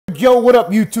Yo, what up,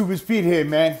 YouTube? It's Pete here,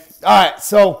 man. All right,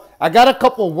 so I got a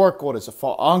couple of work orders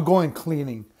for ongoing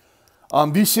cleaning.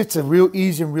 These shits are real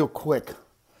easy and real quick.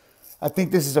 I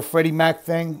think this is a Freddie Mac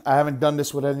thing. I haven't done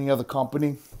this with any other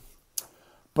company.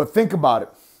 But think about it.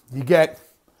 You get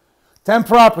 10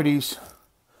 properties,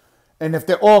 and if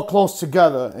they're all close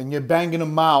together and you're banging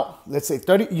them out, let's say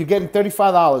you're getting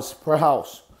 $35 per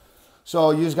house. So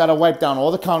you just got to wipe down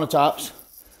all the countertops,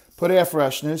 put air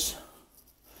fresheners.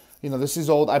 You know, this is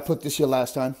old. I put this here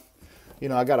last time. You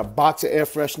know, I got a box of air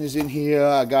fresheners in here.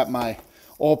 I got my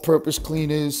all-purpose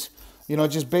cleaners. You know,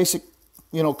 just basic,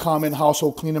 you know, common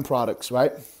household cleaning products,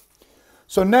 right?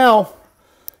 So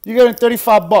you're getting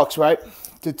 35 bucks, right?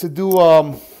 To do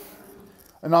an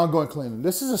ongoing cleaning.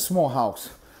 This is a small house.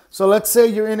 So let's say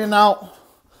you're in and out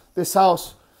this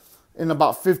house in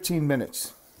about 15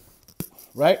 minutes,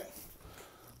 right?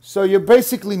 So you're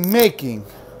basically making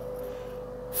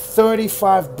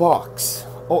 35 bucks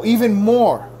or even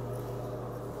more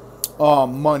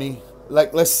money.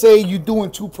 Like, let's say you're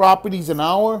doing 2 properties an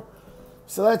hour.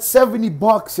 So that's 70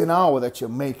 bucks an hour that you're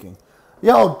making.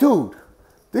 Yo, dude,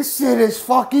 this shit is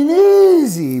fucking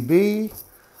easy, B.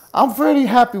 I'm pretty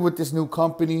happy with this new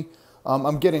company.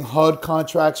 I'm getting HUD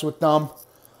contracts with them.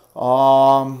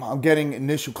 I'm getting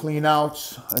initial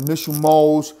cleanouts, initial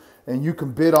mows, and you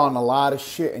can bid on a lot of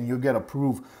shit and you'll get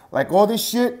approved. Like all this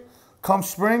shit, come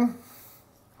spring,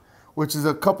 which is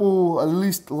at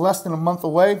least less than a month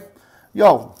away,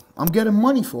 yo, I'm getting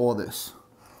money for all this,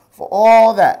 for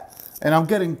all that. And I'm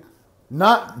getting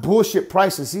not bullshit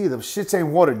prices either. Shits ain't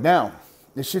watered down.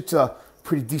 This shit's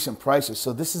pretty decent prices.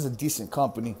 So this is a decent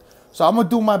company. So I'm going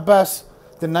to do my best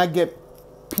to not get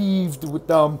peeved with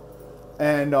them.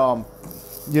 And,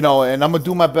 you know, and I'm going to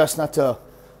do my best not to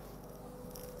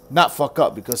not fuck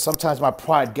up. Because sometimes my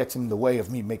pride gets in the way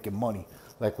of me making money.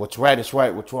 Like, what's right is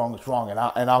right, what's wrong is wrong.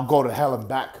 And I'll go to hell and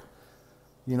back.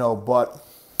 You know, but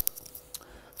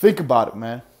think about it,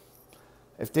 man.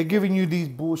 If they're giving you these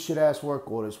bullshit ass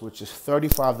work orders, which is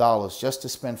 $35 just to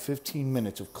spend 15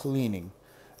 minutes of cleaning,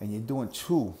 and you're doing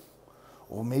 2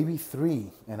 or maybe 3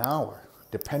 an hour,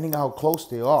 depending how close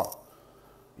they are,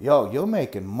 yo, you're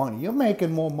making money. You're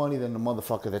making more money than the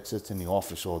motherfucker that sits in the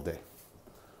office all day.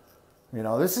 You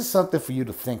know, this is something for you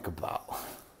to think about.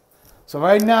 So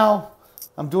right now,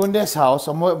 I'm doing this house.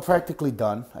 I'm practically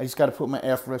done. I just got to put my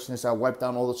air fresheners. I wipe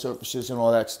down all the surfaces and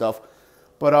all that stuff.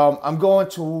 But I'm going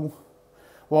to...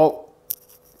 Well,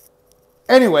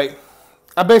 anyway,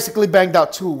 I basically banged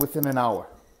out 2 within an hour.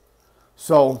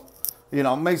 So, you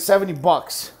know, made 70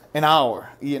 bucks an hour.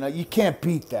 You know, you can't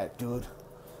beat that, dude.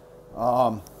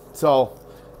 So,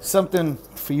 something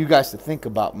for you guys to think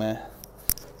about, man.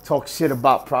 Talk shit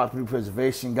about property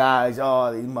preservation guys.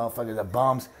 Oh, these motherfuckers are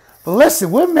bums. But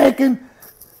listen, we're making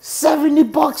 70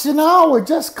 bucks an hour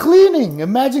just cleaning.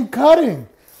 Imagine cutting.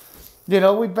 You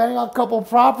know, we bang out a couple of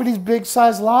properties, big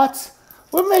size lots.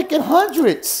 We're making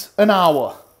hundreds an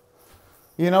hour.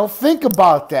 You know, think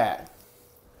about that.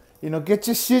 You know, get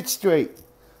your shit straight.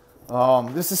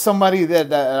 This is somebody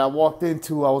that I walked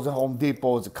into. I was at Home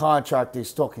Depot as a contractor.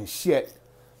 He's talking shit.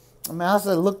 I mean, I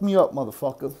said, look me up,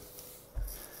 motherfucker.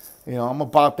 You know, I'm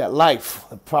about that life,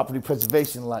 the property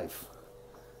preservation life.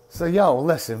 So, yo,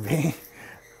 listen, man.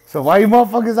 So why you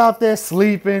motherfuckers out there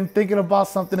sleeping, thinking about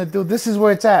something to do? This is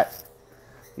where it's at.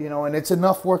 You know, and it's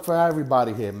enough work for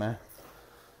everybody here, man.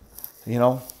 You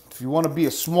know, if you want to be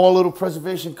a small little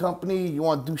preservation company, you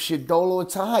want to do shit dolo,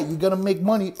 it's all right. You're going to make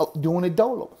money doing it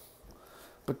dolo.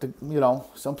 But, you know,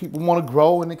 some people want to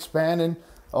grow and expand, and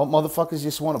motherfuckers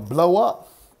just want to blow up.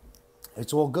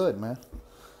 It's all good, man.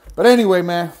 But anyway,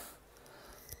 man,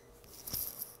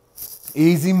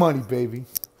 easy money, baby.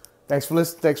 Thanks for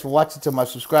listening. Thanks for watching. To my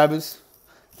subscribers,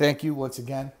 thank you once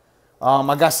again.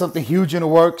 I got something huge in the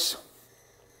works.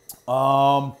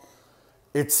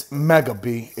 It's mega,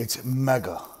 B. It's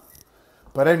mega.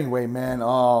 But anyway, man,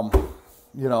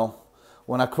 you know,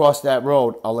 when I cross that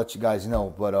road, I'll let you guys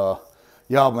know. But,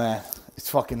 yo, man, it's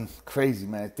fucking crazy,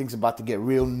 man. Things about to get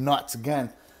real nuts again.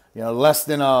 You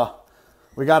know,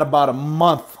 we got about a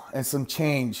month and some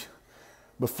change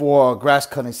before grass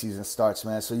cutting season starts,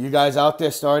 man. So you guys out there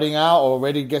starting out or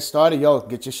ready to get started, yo,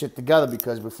 get your shit together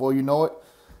because before you know it,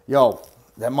 yo,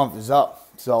 that month is up.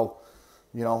 So,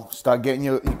 you know, start getting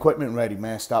your equipment ready,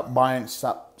 man. Start buying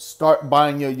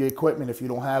your equipment if you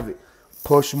don't have it.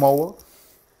 Push mower.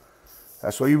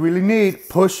 That's what you really need.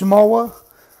 Push mower,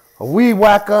 a weed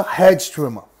whacker, hedge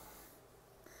trimmer.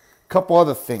 A couple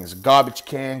other things. Garbage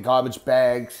can, garbage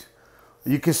bags.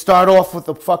 You can start off with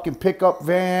a fucking pickup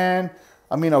van.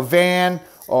 A van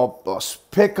or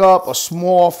pickup, a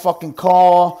small fucking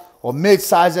car, or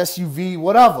mid-size SUV,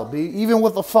 whatever, B. Even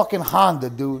with a fucking Honda,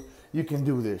 dude, you can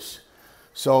do this.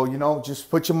 So, you know, just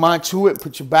put your mind to it,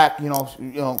 put your back, you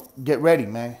know, get ready,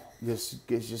 man.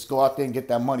 Just go out there and get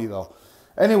that money, though.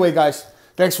 Anyway, guys,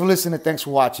 thanks for listening. Thanks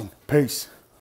for watching. Peace.